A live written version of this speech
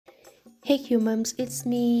Hey humans, it's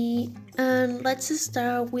me, and let's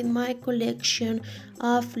start with my collection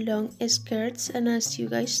of long skirts. And as you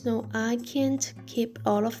guys know, I can't keep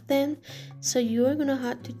all of them, so you are gonna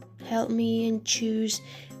have to help me and choose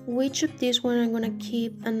which of these one I'm gonna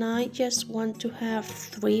keep. And I just want to have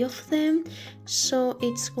 3 of them, so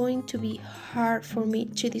it's going to be hard for me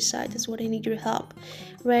to decide. That's what I need your help.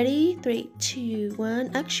 Ready? 3, 2,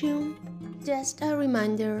 1, action! Just a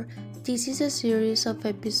reminder, this is a series of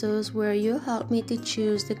episodes where you help me to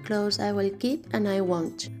choose the clothes I will keep and I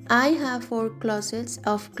won't. I have 4 closets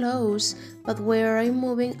of clothes, but where I'm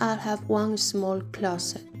moving I'll have 1 small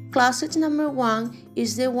closet. Closet number 1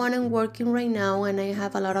 is the one I'm working right now, and I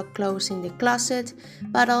have a lot of clothes in the closet,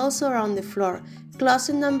 but also around the floor.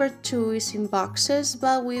 Closet number 2 is in boxes,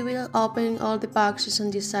 but we will open all the boxes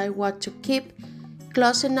and decide what to keep.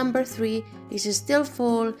 Closet number 3 is still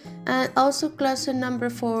full, and also closet number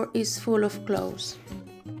 4 is full of clothes.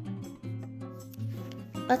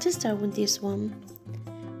 Let's start with this one.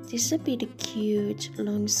 This is a bit cute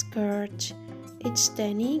long skirt. It's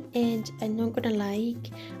stunning, and I'm not gonna lie,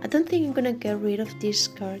 I don't think I'm gonna get rid of this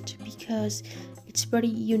skirt because it's very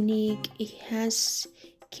unique. It has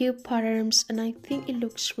cute patterns and I think it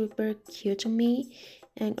looks super cute to me.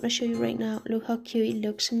 And I'm gonna show you right now. Look how cute it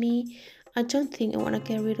looks to me. I don't think I want to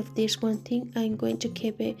get rid of this one thing. I'm going to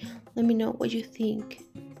keep it. Let me know what you think.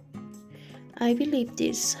 I believe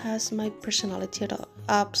this has my personality at all.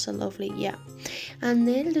 Absolutely, yeah. And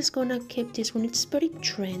then let's gonna keep this one. It's very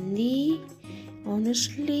trendy,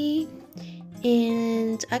 honestly,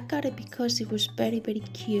 and I got it because it was very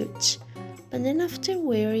cute. But then after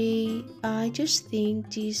wearing, I just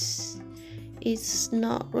think this is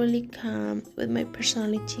not really calm with my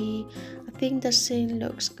personality. I think the same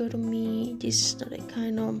looks good to me. This is not a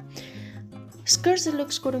kind of skirts that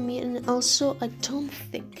looks good to me, and also I don't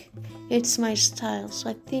think it's my style, so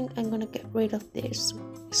I think I'm gonna get rid of this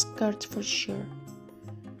skirt for sure.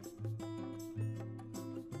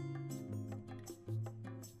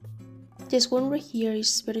 This one right here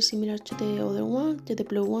is very similar to the other one, to the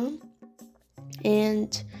blue one,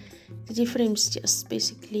 and the difference is just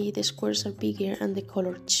basically the squares are bigger and the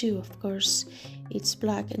color too. Of course, it's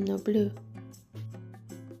black and not blue.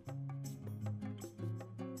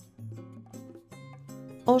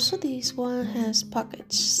 Also, this one has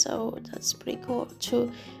pockets, so that's pretty cool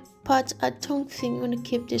too. But I don't think I'm gonna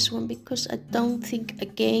keep this one because I don't think,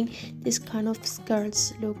 again, this kind of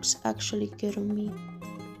skirts looks actually good on me.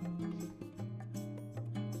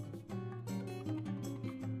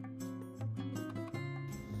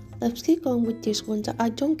 Let's keep on with this one. That I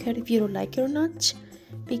don't care if you don't like it or not,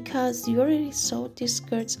 because you already saw these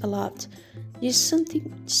skirts a lot. There's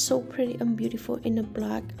something so pretty and beautiful in a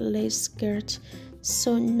black lace skirt.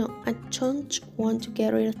 So no, I don't want to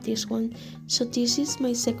get rid of this one. So this is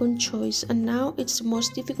my second choice, and now it's the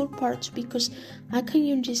most difficult part because I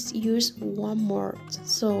can just use one more.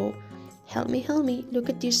 So help me. Look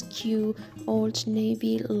at this cute old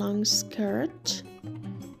navy long skirt.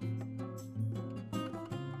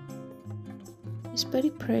 It's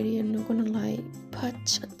very pretty, I'm not gonna lie,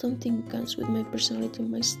 but I don't think it comes with my personality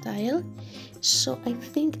and my style. So I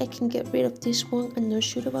think I can get rid of this one. I'm not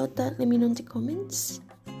sure about that. Let me know in the comments.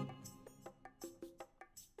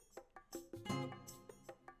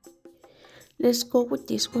 Let's go with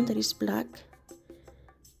this one that is black.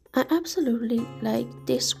 I absolutely like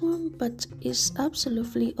this one, but it's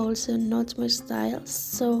absolutely also not my style,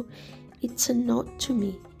 so it's a no to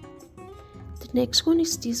me. The next one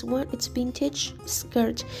is this one. It's vintage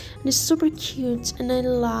skirt and it's super cute, and I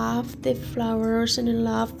love the flowers and I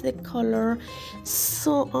love the color.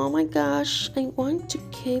 So oh my gosh, I want to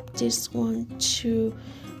keep this one too,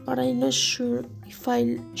 but I'm not sure if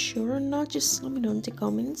I'm sure or not. Just let me know in the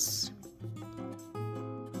comments.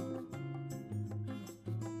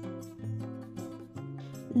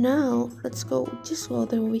 Now let's go with this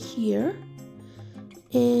other over here.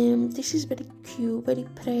 And this is very cute, very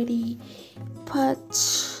pretty, but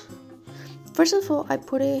first of all I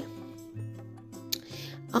put it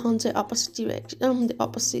on the opposite direction, on the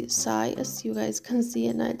opposite side, as you guys can see,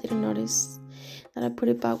 and I didn't notice that I put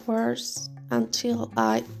it backwards until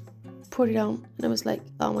I put it on, and I was like,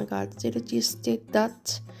 oh my god, did I just did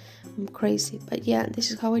that? I'm crazy. But yeah,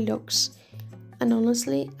 this is how it looks, and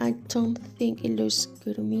honestly I don't think it looks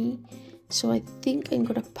good to me, so I think I'm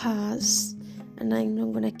gonna pass and I'm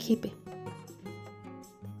not gonna keep it.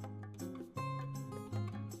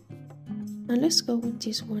 Now let's go with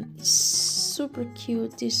this one. It's super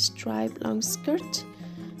cute, this striped long skirt,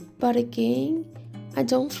 but again I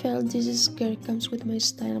don't feel this skirt comes with my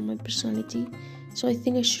style and my personality, so I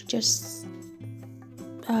think I should just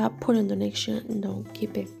put on donation and don't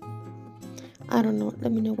keep it. I don't know,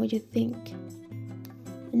 let me know what you think.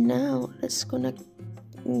 Now let's gonna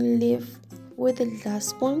live with the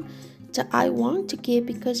last one that I want to keep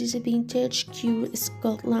because it's a vintage cute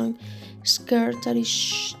Scotland skirt that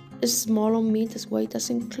is small on me, that's why it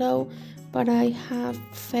doesn't close, but I have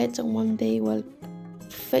fit on one day will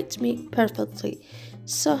fit me perfectly.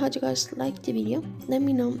 So how do you guys like the video? Let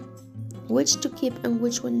me know which to keep and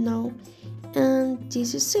which one no. And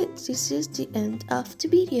this is it, this is the end of the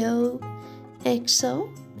video. XO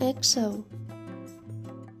XO.